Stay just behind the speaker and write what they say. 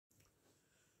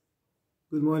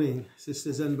Good morning,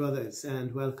 sisters and brothers,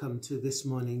 and welcome to this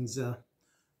morning's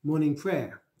morning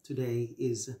prayer. Today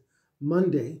is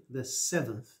Monday, the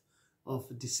 7th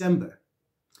of December.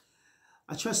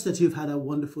 I trust that you've had a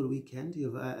wonderful weekend.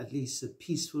 You've at least a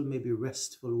peaceful, maybe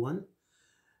restful one,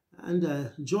 and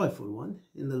a joyful one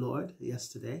in the Lord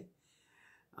yesterday.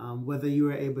 Whether you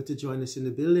were able to join us in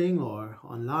the building or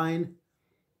online,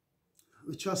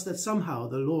 we trust that somehow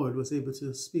the Lord was able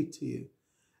to speak to you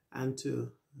and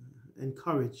to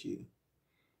encourage you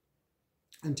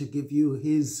and to give you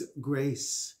his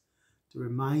grace, to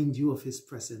remind you of his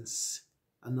presence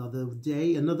another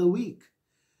day, another week.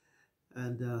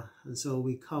 And so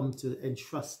we come to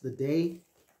entrust the day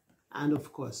and,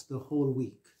 of course, the whole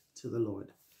week to the Lord.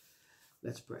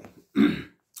 Let's pray.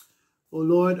 O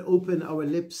Lord, open our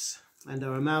lips, and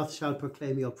our mouth shall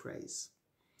proclaim your praise.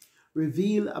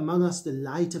 Reveal among us the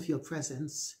light of your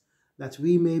presence, that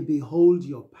we may behold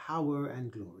your power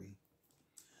and glory.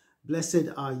 Blessed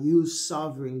are you,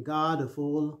 sovereign God of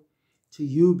all. To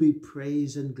you be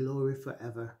praise and glory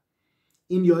forever.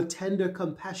 In your tender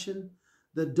compassion,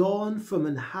 the dawn from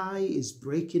on high is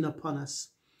breaking upon us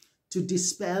to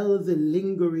dispel the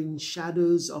lingering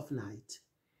shadows of night.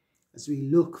 As we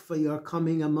look for your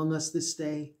coming among us this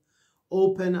day,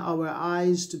 open our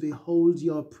eyes to behold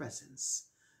your presence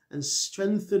and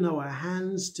strengthen our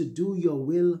hands to do your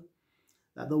will,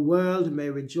 that the world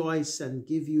may rejoice and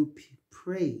give you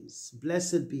praise.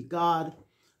 Blessed be God,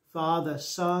 Father,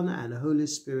 Son, and Holy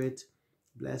Spirit.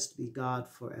 Blessed be God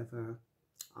forever.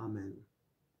 Amen.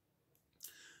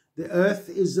 The earth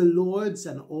is the Lord's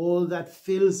and all that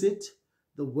fills it,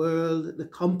 the world, the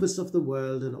compass of the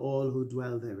world, and all who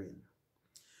dwell therein.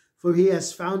 For he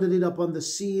has founded it upon the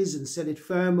seas and set it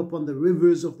firm upon the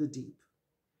rivers of the deep.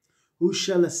 Who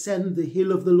shall ascend the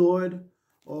hill of the Lord,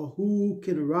 or who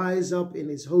can rise up in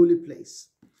his holy place?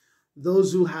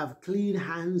 Those who have clean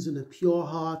hands and a pure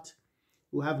heart,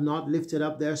 who have not lifted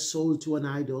up their soul to an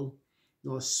idol,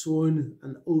 nor sworn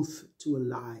an oath to a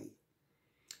lie.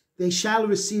 They shall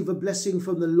receive a blessing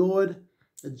from the Lord,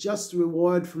 a just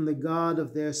reward from the God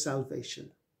of their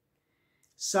salvation.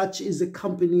 Such is the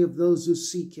company of those who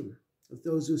seek him, of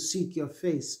those who seek your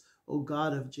face, O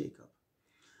God of Jacob.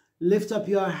 Lift up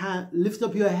your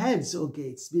heads, O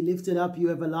gates. Be lifted up, you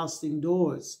everlasting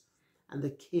doors, and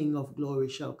the King of glory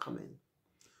shall come in.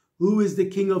 Who is the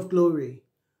King of glory?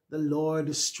 The Lord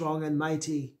is strong and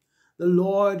mighty, the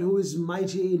Lord who is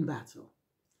mighty in battle.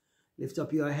 Lift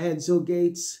up your heads, O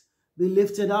gates. Be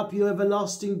lifted up, you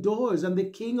everlasting doors, and the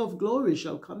King of glory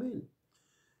shall come in.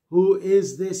 Who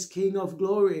is this King of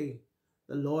glory?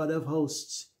 The Lord of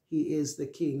hosts. He is the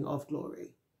King of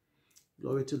glory.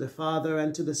 Glory to the Father,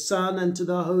 and to the Son, and to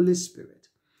the Holy Spirit,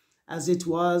 as it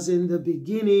was in the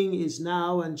beginning, is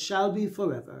now, and shall be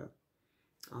forever.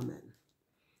 Amen.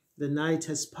 The night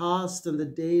has passed, and the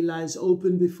day lies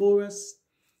open before us.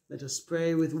 Let us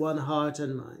pray with one heart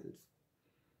and mind.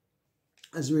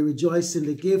 As we rejoice in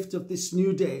the gift of this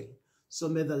new day, so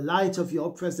may the light of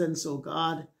your presence, O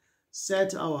God,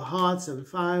 set our hearts on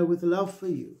fire with love for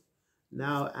you,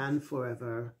 now and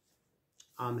forever.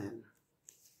 Amen.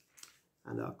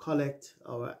 And our collect,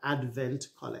 our Advent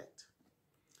collect.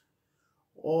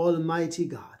 Almighty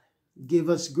God, give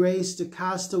us grace to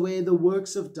cast away the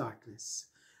works of darkness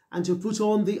and to put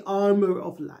on the armor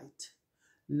of light,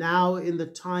 now in the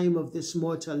time of this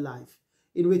mortal life,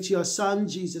 in which your Son,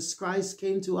 Jesus Christ,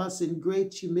 came to us in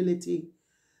great humility,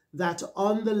 that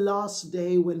on the last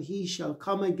day, when he shall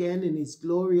come again in his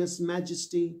glorious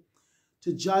majesty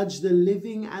to judge the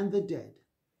living and the dead,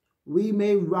 we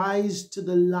may rise to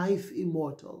the life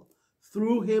immortal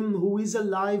through him who is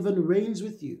alive and reigns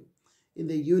with you in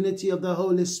the unity of the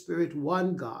Holy Spirit,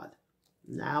 one God,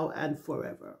 now and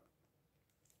forever.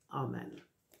 Amen.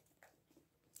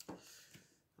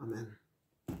 Amen.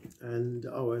 And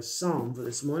our psalm for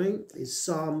this morning is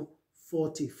Psalm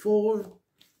 44.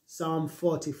 Psalm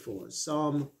 44.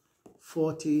 Psalm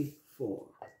 44.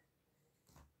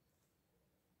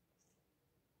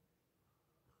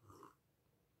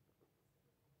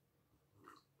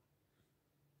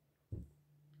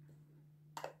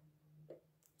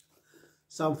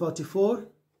 Psalm 44.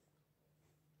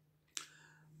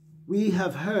 We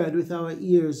have heard with our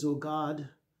ears, O God.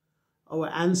 Our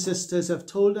ancestors have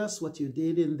told us what you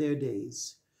did in their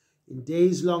days, in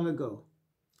days long ago.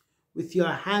 With your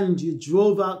hand you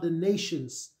drove out the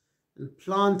nations and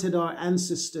planted our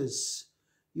ancestors.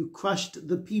 You crushed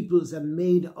the peoples and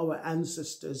made our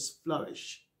ancestors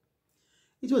flourish.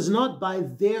 It was not by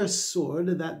their sword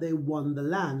that they won the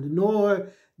land,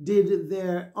 nor did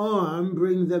their arm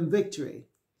bring them victory.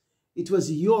 It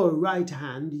was your right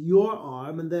hand, your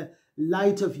arm, and the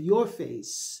light of your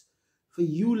face. for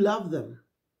you love them.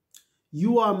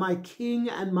 You are my King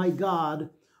and my God,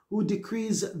 who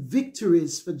decrees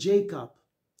victories for Jacob.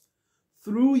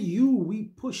 Through you we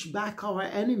push back our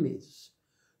enemies.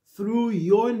 Through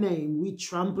your name we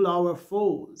trample our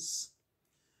foes.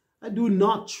 I do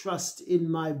not trust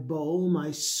in my bow.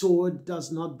 My sword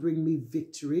does not bring me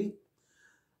victory.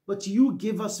 But you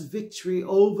give us victory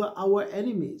over our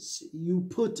enemies. You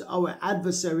put our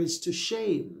adversaries to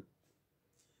shame.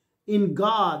 In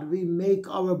God we make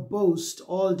our boast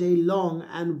all day long,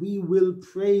 and we will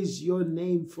praise your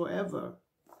name forever.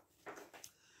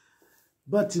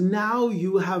 But now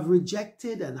you have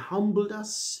rejected and humbled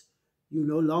us. You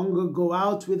no longer go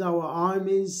out with our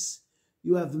armies.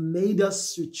 You have made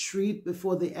us retreat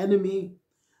before the enemy,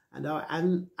 and our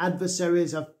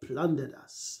adversaries have plundered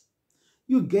us.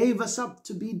 You gave us up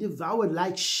to be devoured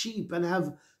like sheep and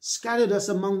have scattered us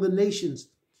among the nations.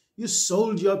 You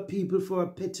sold your people for a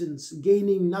pittance,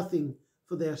 gaining nothing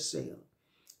for their sale.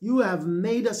 You have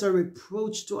made us a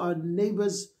reproach to our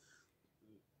neighbors,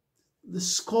 the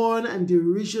scorn and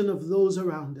derision of those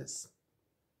around us.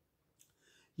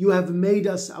 You have made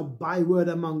us a byword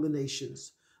among the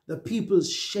nations. The peoples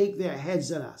shake their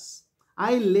heads at us.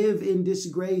 I live in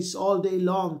disgrace all day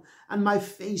long, and my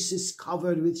face is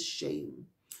covered with shame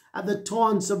at the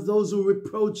taunts of those who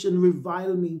reproach and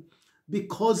revile me,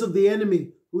 because of the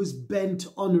enemy who is bent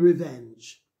on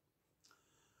revenge.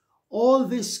 All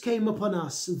this came upon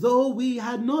us, though we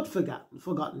had not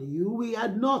forgotten you. We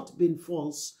had not been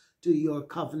false to your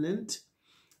covenant.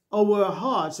 Our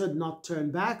hearts had not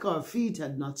turned back. Our feet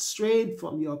had not strayed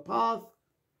from your path.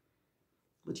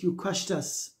 But you crushed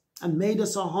us and made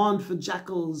us a haunt for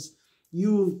jackals.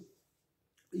 You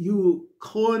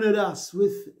cornered us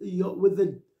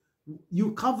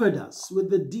you covered us with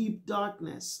the deep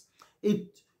darkness.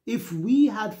 If we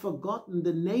had forgotten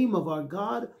the name of our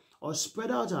God or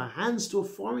spread out our hands to a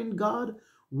foreign God,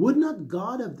 would not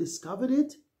God have discovered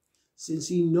it, since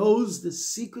he knows the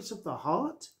secrets of the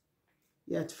heart?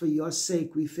 Yet for your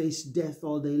sake we face death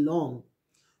all day long.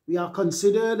 We are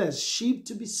considered as sheep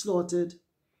to be slaughtered.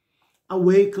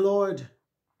 Awake, Lord.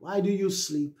 Why do you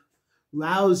sleep?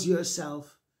 Rouse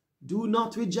yourself. Do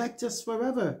not reject us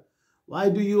forever. Why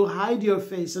do you hide your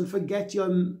face and forget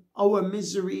our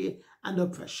misery and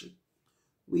oppression?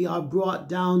 We are brought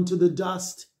down to the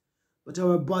dust, but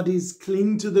our bodies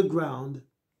cling to the ground.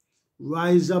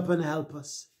 Rise up and help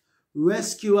us.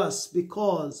 Rescue us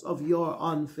because of your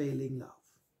unfailing love.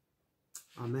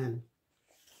 Amen.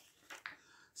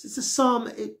 So it's a psalm.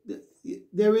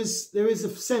 There is a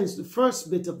sense. The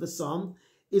first bit of the psalm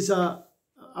is a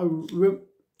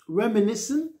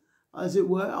reminiscent, as it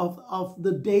were, of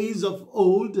the days of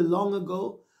old, long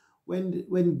ago,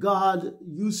 when God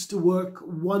used to work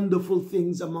wonderful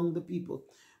things among the people.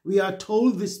 We are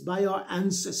told this by our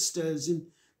ancestors in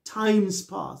times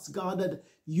past. God, that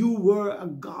you were a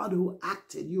God who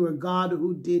acted. You were a God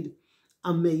who did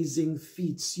amazing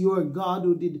feats. You are a God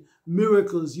who did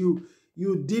miracles. You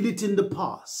did it in the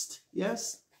past.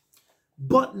 Yes?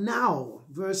 But now,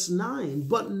 verse 9,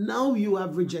 but now you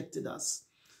have rejected us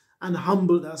and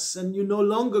humbled us, and you no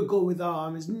longer go with our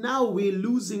armies. Now we're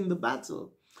losing the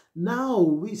battle. Now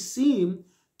we seem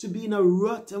to be in a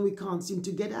rut and we can't seem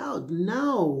to get out.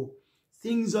 Now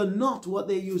things are not what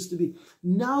they used to be.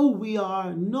 Now we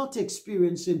are not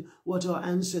experiencing what our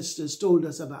ancestors told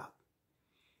us about.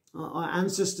 Our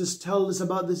ancestors told us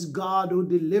about this God who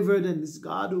delivered and this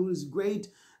God who is great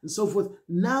and so forth.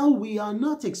 Now we are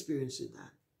not experiencing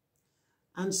that.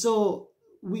 And so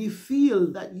we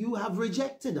feel that you have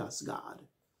rejected us, God.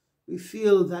 We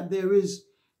feel that there is,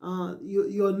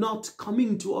 you're not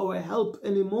coming to our help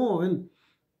anymore. And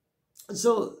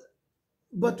so,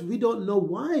 but we don't know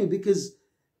why, because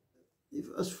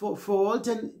for all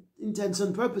intents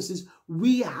and purposes,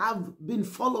 we have been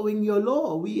following your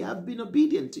law. We have been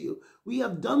obedient to you. We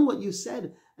have done what you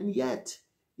said, and yet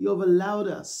you have allowed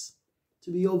us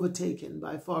to be overtaken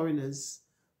by foreigners,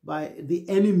 by the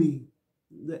enemy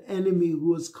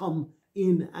who has come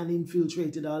in and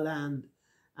infiltrated our land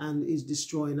and is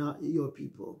destroying your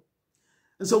people.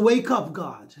 And so wake up,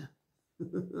 God.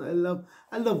 I love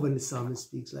when the psalmist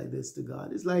speaks like this to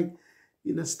God. It's like,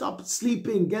 stop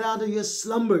sleeping. Get out of your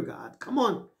slumber, God. Come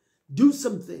on, do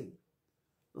something.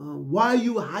 Why are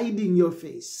you hiding your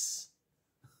face?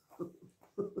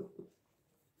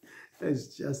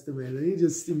 It's just a minute. You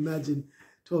just imagine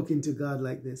talking to God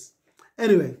like this.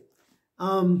 Anyway,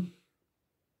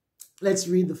 let's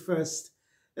read the first.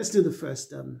 Let's do the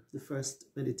first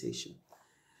meditation.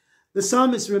 The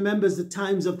psalmist remembers the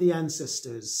times of the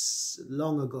ancestors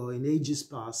long ago, in ages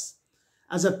past,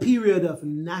 as a period of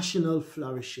national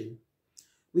flourishing.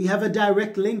 We have a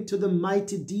direct link to the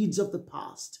mighty deeds of the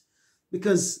past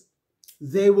because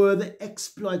they were the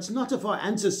exploits, not of our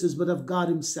ancestors, but of God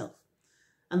himself.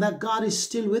 And that God is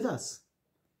still with us.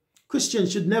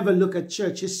 Christians should never look at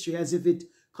church history as if it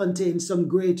contains some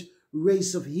great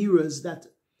race of heroes that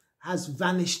has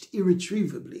vanished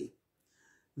irretrievably.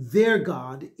 Their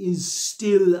God is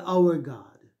still our God.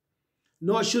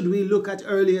 Nor should we look at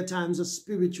earlier times of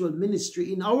spiritual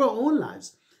ministry in our own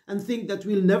lives and think that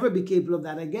we'll never be capable of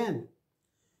that again.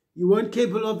 You weren't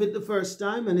capable of it the first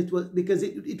time, and it was because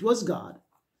it was God,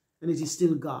 and it is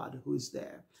still God who is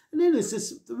there. And then it's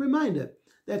just a reminder,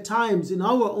 there are times in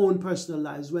our own personal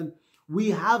lives when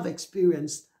we have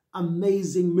experienced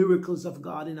amazing miracles of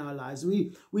God in our lives.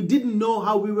 We didn't know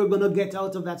how we were going to get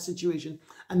out of that situation,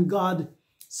 and God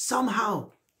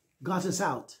somehow got us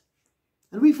out.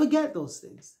 And we forget those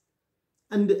things.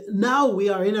 And now we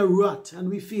are in a rut and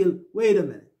we feel, wait a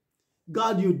minute,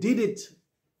 God, you did it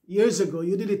years ago,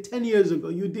 you did it 10 years ago,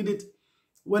 you did it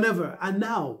whenever, and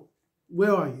now,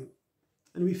 where are you?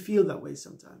 And we feel that way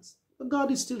sometimes. But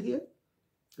God is still here.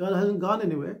 God hasn't gone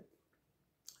anywhere.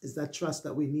 It's that trust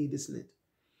that we need, isn't it?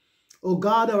 Oh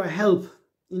God, our help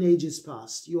in ages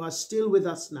past, you are still with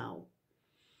us now.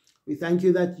 We thank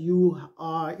you that you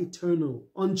are eternal,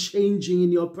 unchanging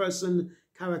in your person,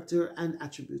 character, and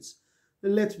attributes.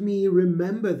 And let me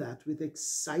remember that with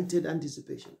excited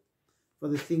anticipation for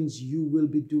the things you will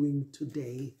be doing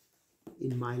today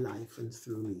in my life and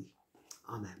through me.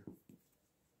 Amen.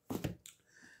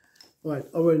 All right,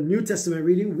 our New Testament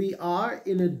reading. We are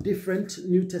in a different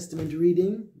New Testament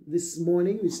reading this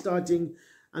morning. We're starting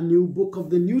a new book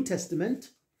of the New Testament,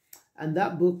 and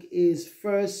that book is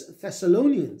 1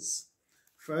 Thessalonians.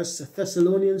 1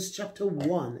 Thessalonians chapter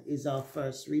 1 is our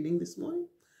first reading this morning.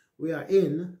 We are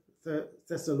in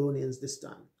Thessalonians this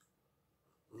time.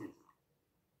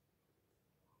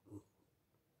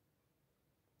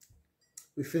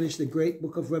 We finished the great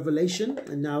book of Revelation,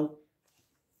 and now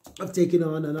I've taken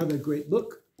on another great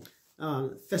book,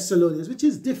 Thessalonians, which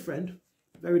is different,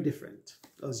 very different,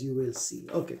 as you will see.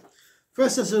 Okay, 1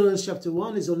 Thessalonians chapter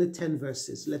 1 is only 10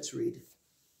 verses. Let's read.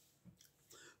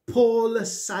 Paul,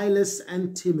 Silas,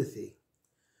 and Timothy,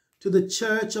 to the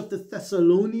church of the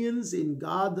Thessalonians in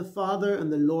God the Father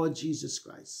and the Lord Jesus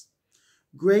Christ,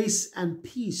 grace and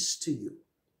peace to you.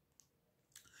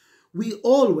 We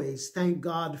always thank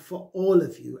God for all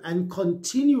of you and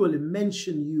continually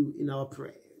mention you in our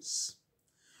prayers.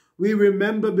 We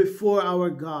remember before our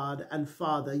God and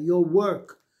Father your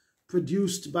work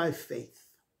produced by faith,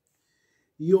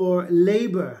 your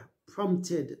labor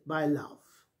prompted by love,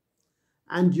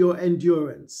 and your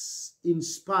endurance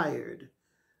inspired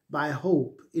by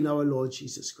hope in our Lord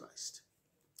Jesus Christ.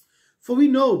 For we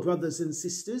know, brothers and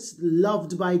sisters,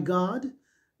 loved by God,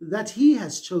 that he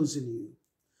has chosen you,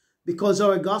 because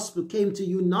our gospel came to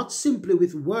you not simply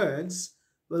with words,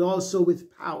 but also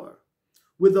with power,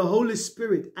 with the Holy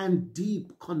Spirit and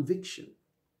deep conviction.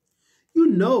 You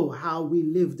know how we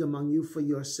lived among you for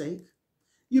your sake.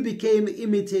 You became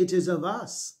imitators of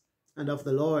us and of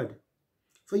the Lord.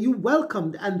 For you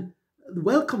welcomed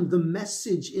the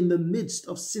message in the midst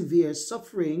of severe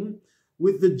suffering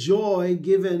with the joy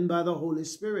given by the Holy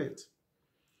Spirit.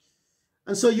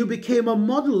 And so you became a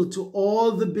model to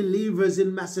all the believers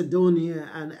in Macedonia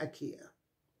and Achaia.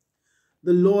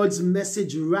 The Lord's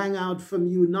message rang out from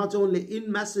you not only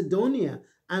in Macedonia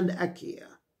and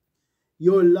Achaia.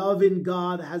 Your love in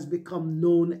God has become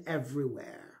known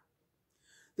everywhere.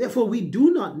 Therefore, we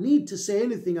do not need to say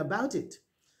anything about it,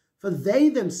 for they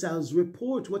themselves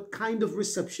report what kind of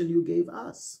reception you gave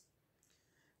us.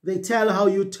 They tell how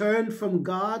you turned from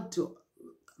God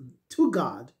to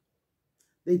God.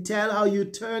 They tell how you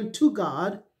turned to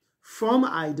God from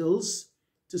idols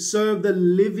to serve the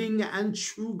living and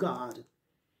true God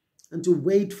and to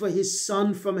wait for his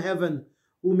Son from heaven,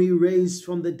 whom he raised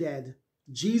from the dead,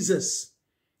 Jesus,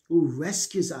 who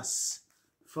rescues us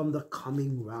from the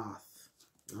coming wrath.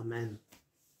 Amen.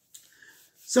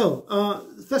 So,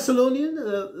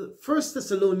 First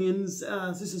Thessalonians,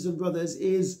 sisters and brothers,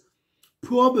 is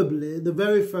probably the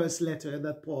very first letter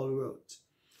that Paul wrote.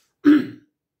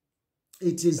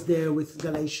 It is there with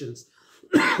Galatians.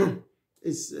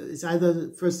 It's either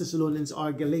First Thessalonians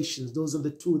or Galatians. Those are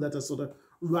the two that are sort of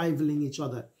rivaling each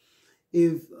other.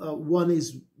 If one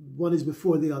is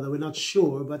before the other, we're not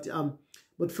sure.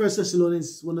 But First Thessalonians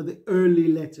is one of the early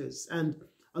letters, and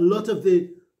a lot of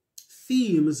the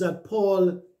themes that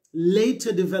Paul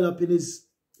later developed in his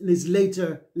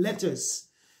later letters,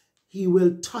 he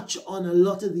will touch on a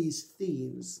lot of these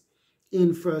themes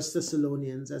in First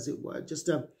Thessalonians, as it were, just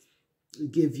to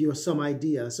give you some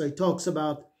idea. So he talks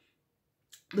about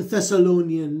the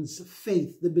Thessalonians'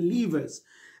 faith, the believers.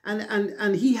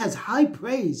 And he has high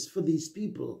praise for these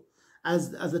people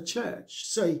as a church.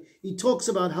 So he talks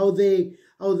about how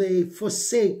they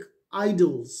forsake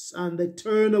idols and they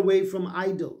turn away from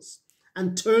idols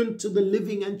and turn to the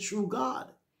living and true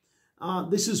God.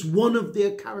 This is one of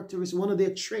their characteristics, one of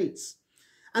their traits.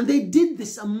 And they did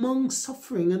this among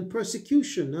suffering and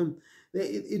persecution.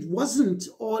 It wasn't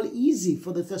all easy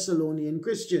for the Thessalonian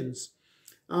Christians.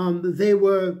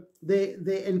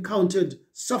 They encountered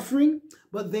suffering,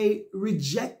 but they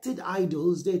rejected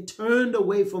idols. They turned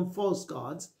away from false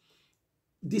gods,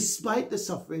 despite the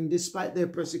suffering, despite their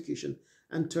persecution,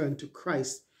 and turned to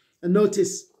Christ. And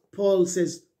notice Paul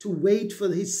says to wait for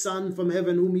his Son from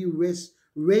heaven, whom he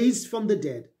raised from the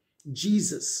dead,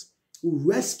 Jesus, who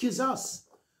rescues us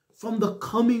from the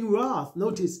coming wrath.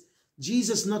 Notice,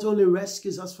 Jesus not only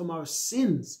rescues us from our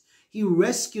sins, he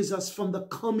rescues us from the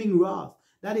coming wrath.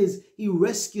 That is, he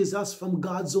rescues us from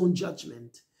God's own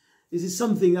judgment. This is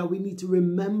something that we need to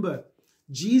remember.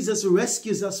 Jesus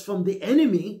rescues us from the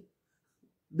enemy,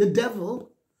 the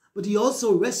devil, but he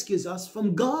also rescues us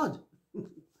from God.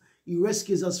 He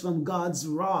rescues us from God's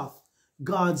wrath,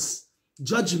 God's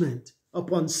judgment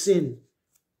upon sin.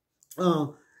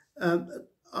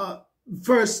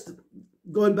 First,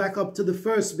 going back up to the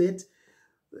first bit,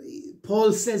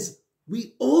 Paul says,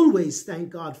 we always thank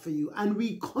God for you, and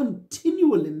we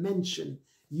continually mention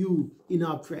you in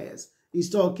our prayers. He's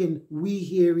talking, we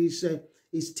here,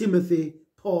 is Timothy,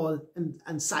 Paul,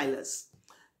 and Silas,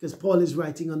 because Paul is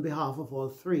writing on behalf of all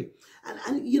three.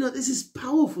 And you know, this is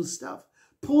powerful stuff.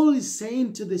 Paul is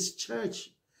saying to this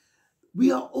church,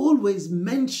 we are always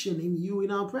mentioning you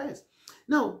in our prayers.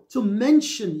 Now, to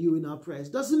mention you in our prayers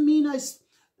doesn't mean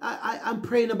I'm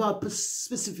praying about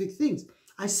specific things.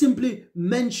 I simply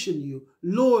mention you.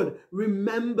 Lord,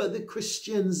 remember the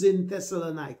Christians in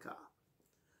Thessalonica.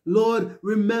 Lord,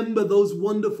 remember those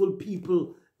wonderful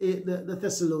people, the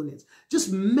Thessalonians.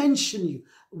 Just mention you.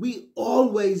 We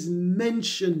always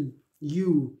mention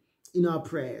you in our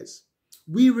prayers.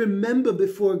 We remember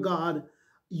before God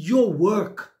your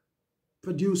work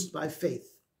produced by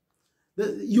faith,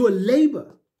 your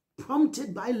labor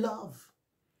prompted by love,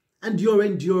 and your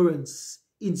endurance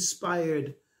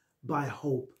inspired by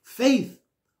hope. Faith,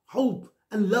 hope,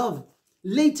 and love.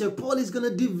 Later, Paul is going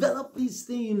to develop these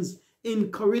themes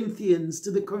in Corinthians,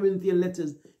 to the Corinthian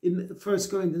letters in 1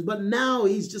 Corinthians. But now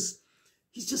he's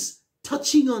just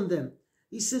touching on them.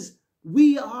 He says,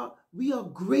 we are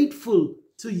grateful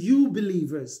to you,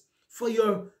 believers, for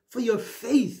your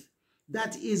faith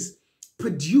that is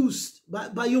produced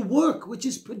by your work, which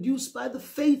is produced by the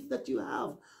faith that you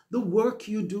have. The work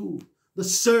you do, the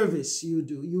service you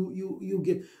do, you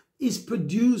give, is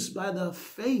produced by the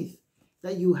faith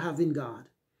that you have in God.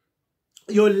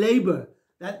 Your labor,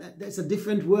 that's a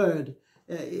different word.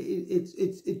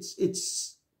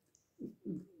 It's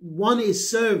one is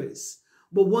service,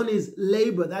 but one is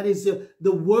labor. That is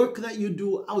the work that you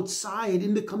do outside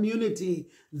in the community.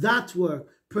 That work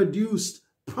produced,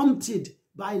 prompted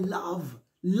by love.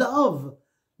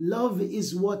 Love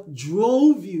is what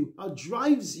drove you or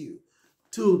drives you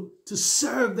to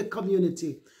serve the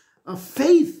community.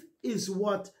 Faith is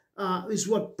what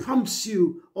prompts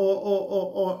you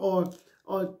or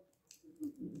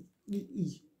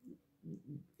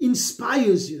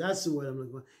inspires you. That's the word I'm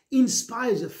looking for.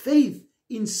 Inspires you. Faith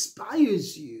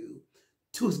inspires you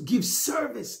to give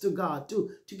service to God,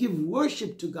 to give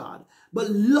worship to God.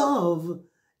 But love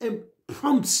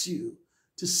prompts you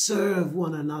to serve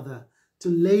one another, to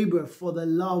labor for the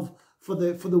love, for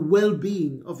the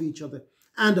well-being of each other.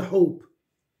 And hope.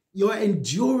 Your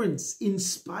endurance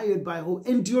inspired by hope.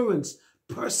 Endurance,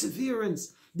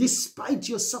 perseverance. Despite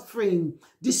your suffering,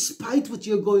 despite what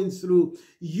you're going through,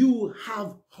 you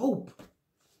have hope.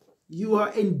 You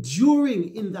are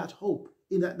enduring in that hope,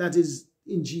 that is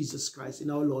in Jesus Christ, in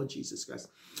our Lord Jesus Christ.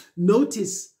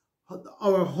 Notice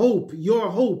our hope, your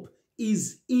hope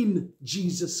is in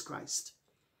Jesus Christ.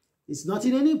 It's not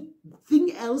in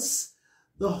anything else.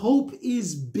 The hope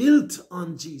is built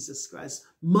on Jesus Christ.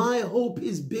 My hope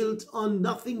is built on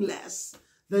nothing less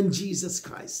than Jesus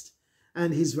Christ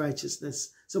and his righteousness.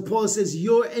 So Paul says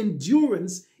your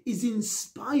endurance is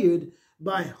inspired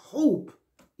by hope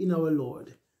in our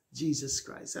Lord Jesus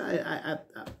Christ. I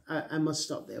must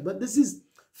stop there. But this is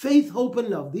faith, hope, and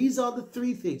love. These are the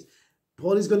three things.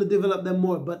 Paul is going to develop them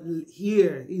more, but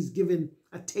here he's given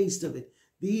a taste of it.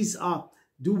 These are,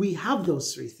 do we have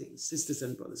those three things, sisters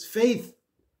and brothers? Faith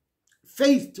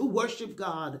to worship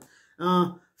God,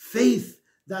 faith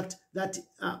that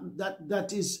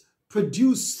is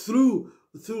produced through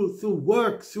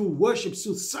work, through worship,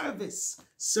 through service,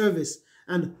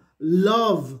 and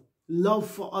love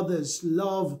for others,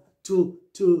 love to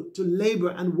labor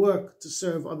and work to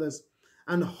serve others,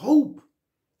 and hope,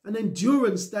 an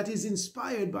endurance that is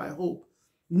inspired by hope,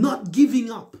 not giving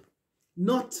up,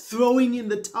 not throwing in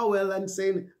the towel and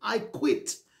saying, I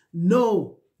quit.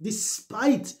 No,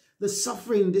 despite the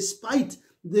suffering, despite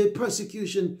the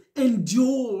persecution,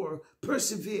 endure,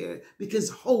 persevere, because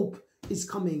hope is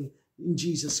coming in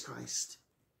Jesus Christ.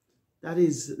 That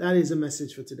is a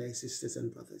message for today, sisters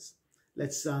and brothers.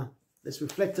 Let's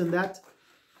reflect on that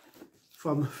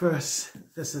from 1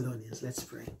 Thessalonians. Let's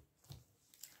pray.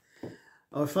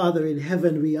 Our Father in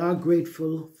heaven, we are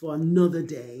grateful for another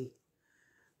day.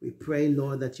 We pray,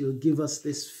 Lord, that you'll give us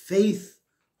this faith,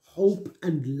 hope,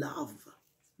 and love.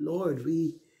 Lord,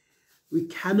 we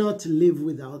cannot live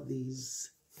without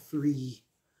these three.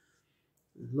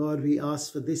 Lord, we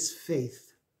ask for this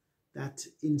faith that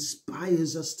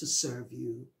inspires us to serve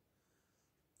you.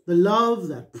 The love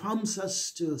that prompts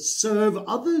us to serve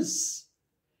others.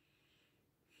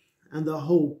 And the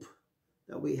hope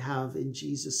that we have in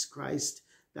Jesus Christ,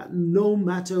 that no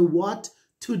matter what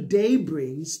today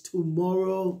brings,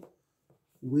 tomorrow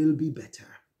will be better.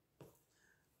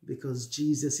 Because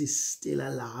Jesus is still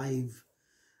alive.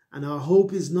 And our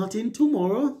hope is not in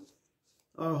tomorrow.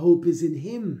 Our hope is in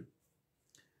him.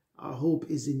 Our hope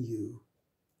is in you,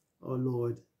 our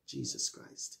Lord Jesus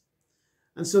Christ.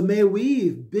 And so may we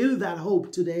build that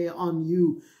hope today on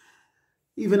you,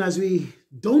 even as we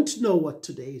don't know what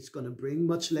today is going to bring,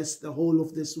 much less the whole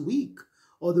of this week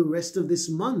or the rest of this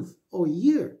month or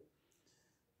year.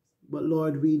 But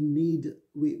Lord, we need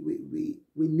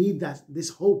this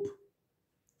hope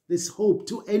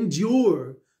to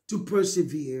endure, to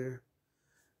persevere,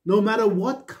 no matter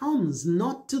what comes,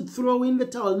 not to throw in the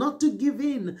towel, not to give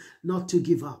in, not to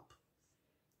give up,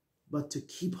 but to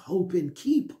keep hoping,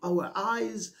 keep our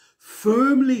eyes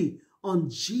firmly on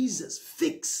Jesus,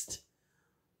 fixed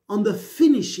on the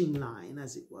finishing line,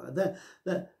 as it were.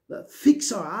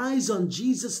 Fix our eyes on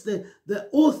Jesus, the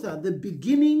author, the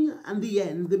beginning and the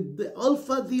end, the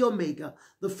Alpha, the Omega,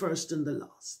 the first and the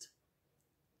last.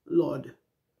 Lord,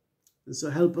 and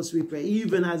so help us, we pray,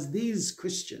 even as these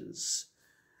Christians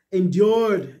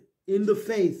endured in the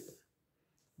faith,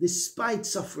 despite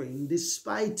suffering,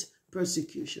 despite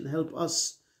persecution, help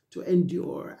us to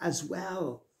endure as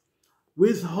well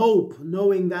with hope,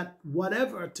 knowing that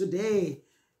whatever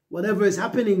is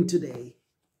happening today,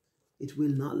 it will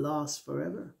not last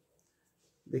forever.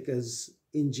 Because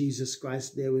in Jesus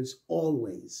Christ, there is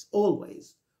always,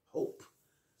 always hope.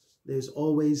 There's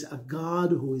always a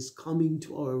God who is coming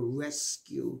to our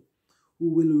rescue, who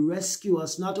will rescue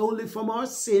us not only from our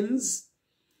sins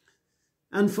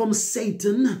and from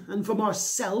Satan and from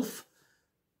ourself,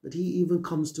 but he even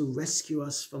comes to rescue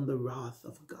us from the wrath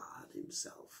of God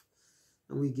himself.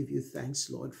 And we give you thanks,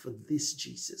 Lord, for this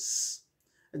Jesus.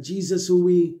 A Jesus who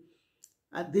we,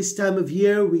 at this time of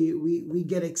year, we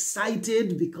get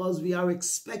excited because we are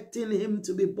expecting him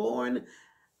to be born,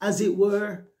 as it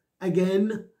were,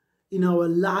 again in our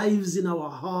lives, in our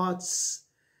hearts,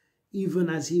 even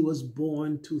as he was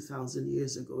born 2,000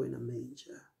 years ago in a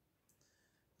manger.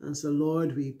 And so,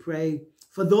 Lord, we pray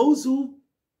for those who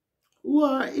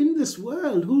are in this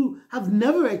world, who have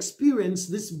never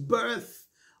experienced this birth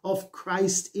of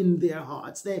Christ in their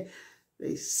hearts. They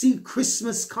see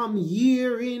Christmas come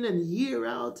year in and year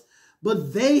out,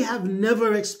 but they have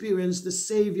never experienced the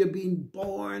Savior being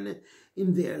born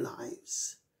in their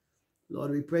lives.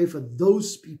 Lord, we pray for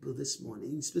those people this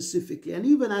morning specifically. And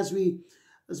even as we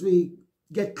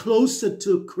get closer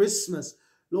to Christmas,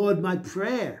 Lord, my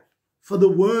prayer for the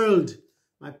world,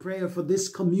 my prayer for this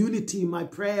community, my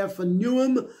prayer for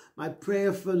Newham, my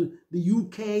prayer for the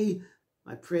UK,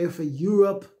 my prayer for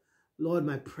Europe, Lord,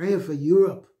 my prayer for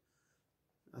Europe,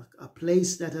 a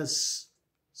place that has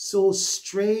so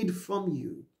strayed from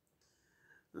you,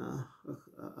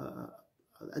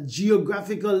 a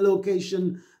geographical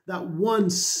location that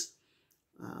once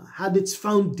had its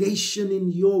foundation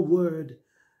in your word,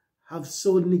 have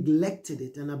so neglected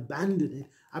it and abandoned it.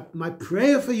 My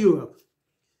prayer for Europe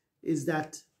is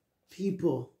that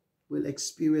people will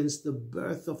experience the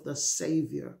birth of the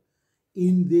Savior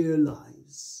in their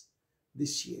lives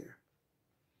this year.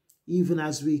 Even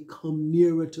as we come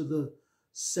nearer to the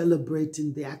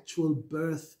celebrating the actual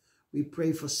birth, we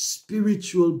pray for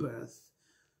spiritual birth,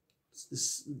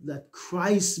 that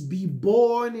Christ be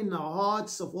born in the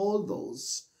hearts of all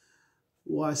those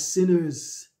who are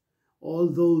sinners, all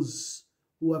those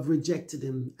who have rejected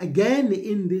him, again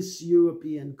in these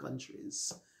European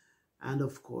countries, and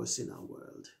of course in our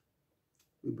world.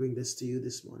 We bring this to you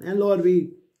this morning. And Lord,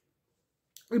 we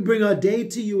bring our day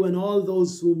to you and all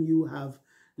those whom you have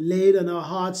laid on our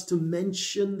hearts to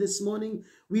mention this morning,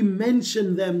 we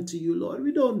mention them to you, Lord.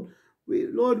 We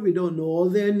don't know all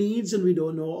their needs and we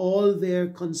don't know all their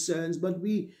concerns, but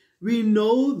we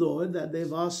know, Lord, that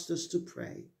they've asked us to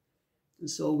pray. And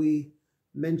so we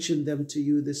mention them to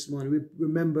you this morning. We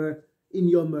remember in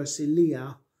your mercy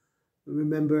Leah.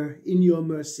 Remember in your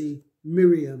mercy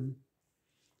Miriam.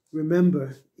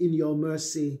 Remember in your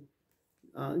mercy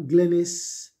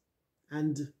Glennis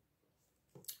and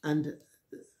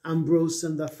Ambrose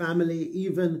and the family.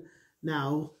 Even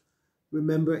now,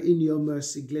 remember in your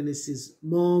mercy Glennis's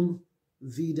mom,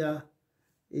 Vida,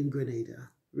 in Grenada.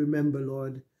 Remember,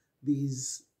 Lord,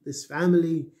 this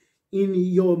family in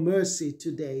your mercy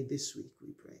today, this week,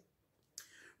 we pray.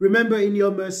 Remember in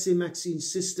your mercy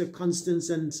Maxine's sister Constance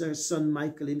and her son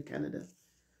Michael in Canada.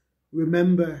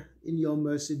 Remember in your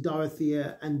mercy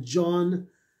Dorothea and John,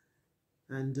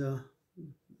 and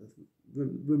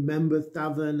remember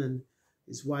Thavan and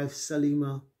his wife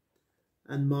Salima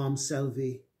and Mom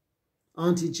Selvi,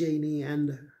 Auntie Janie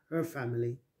and her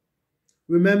family.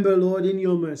 Remember, Lord, in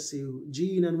your mercy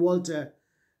Jean and Walter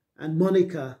and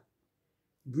Monica,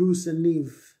 Bruce and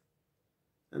Neve.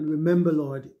 And remember,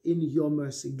 Lord, in your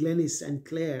mercy Glennis and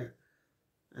Claire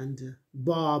and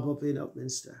Bob up in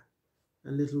Upminster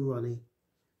and little Ronnie.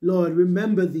 Lord,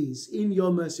 remember these in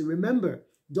your mercy. Remember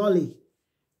Dolly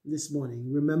this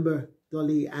morning. Remember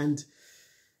Dolly, and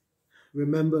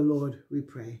remember, Lord, we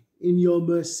pray, in your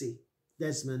mercy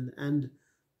Desmond and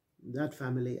that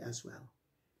family as well.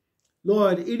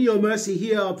 Lord, in your mercy,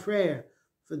 hear our prayer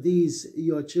for these,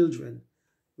 your children.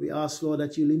 We ask, Lord,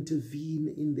 that you'll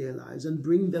intervene in their lives and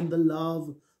bring them the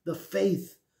love, the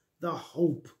faith, the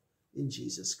hope in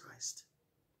Jesus Christ.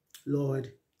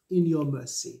 Lord, in your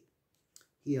mercy,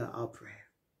 hear our prayer.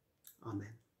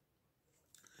 Amen.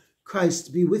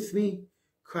 Christ be with me,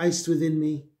 Christ within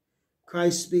me,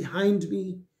 Christ behind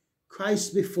me,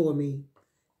 Christ before me,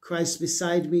 Christ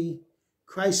beside me,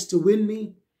 Christ to win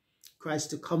me, Christ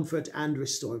to comfort and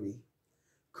restore me,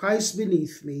 Christ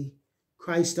beneath me,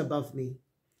 Christ above me,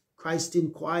 Christ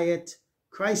in quiet,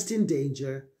 Christ in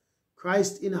danger,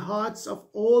 Christ in hearts of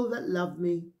all that love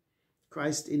me,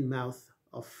 Christ in mouth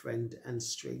of friend and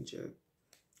stranger.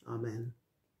 Amen.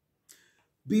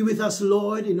 Be with us,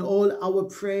 Lord, in all our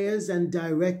prayers and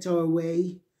direct our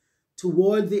way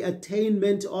toward the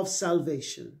attainment of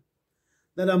salvation,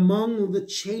 that among the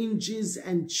changes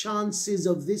and chances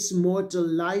of this mortal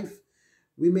life,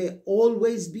 we may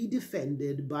always be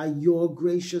defended by your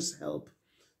gracious help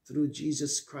through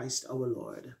Jesus Christ our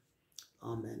Lord.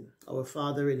 Amen. Our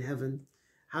Father in heaven,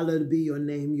 hallowed be your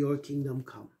name, your kingdom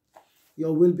come.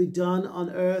 Your will be done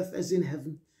on earth as in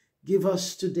heaven. Give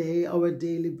us today our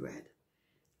daily bread.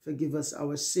 Forgive us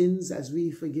our sins as we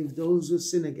forgive those who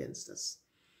sin against us.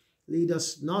 Lead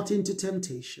us not into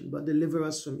temptation, but deliver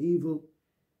us from evil.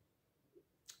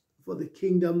 For the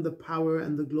kingdom, the power,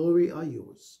 and the glory are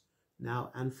yours,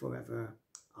 now and forever.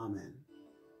 Amen.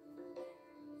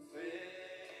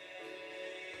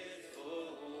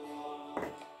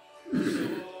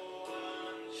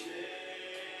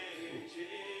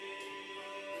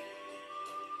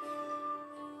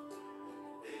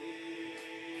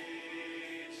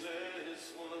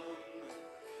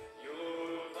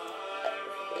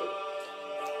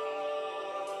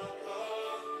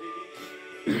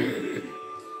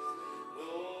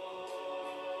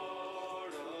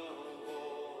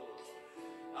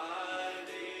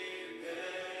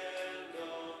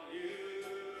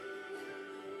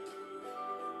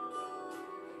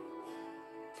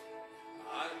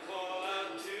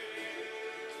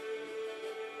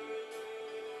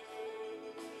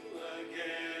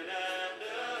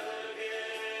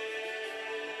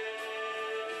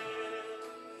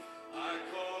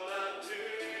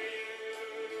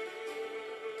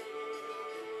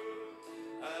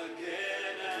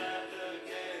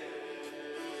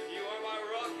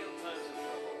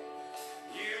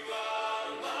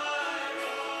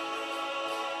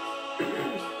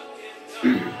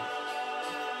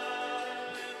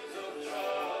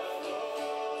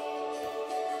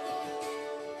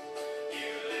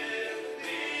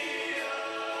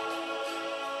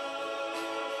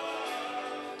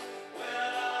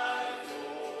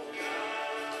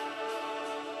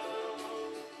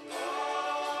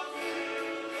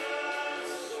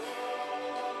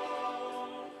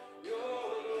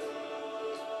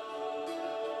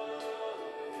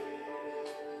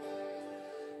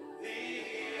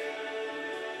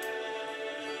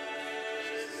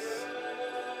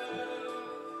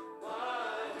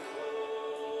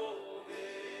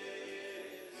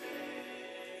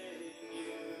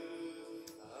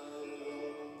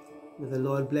 May the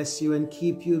Lord bless you and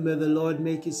keep you. May the Lord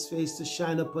make his face to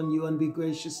shine upon you and be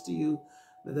gracious to you.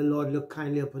 May the Lord look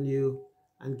kindly upon you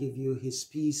and give you his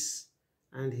peace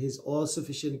and his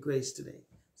all-sufficient grace today,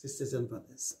 sisters and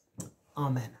brothers.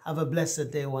 Amen. Have a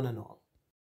blessed day, one and all.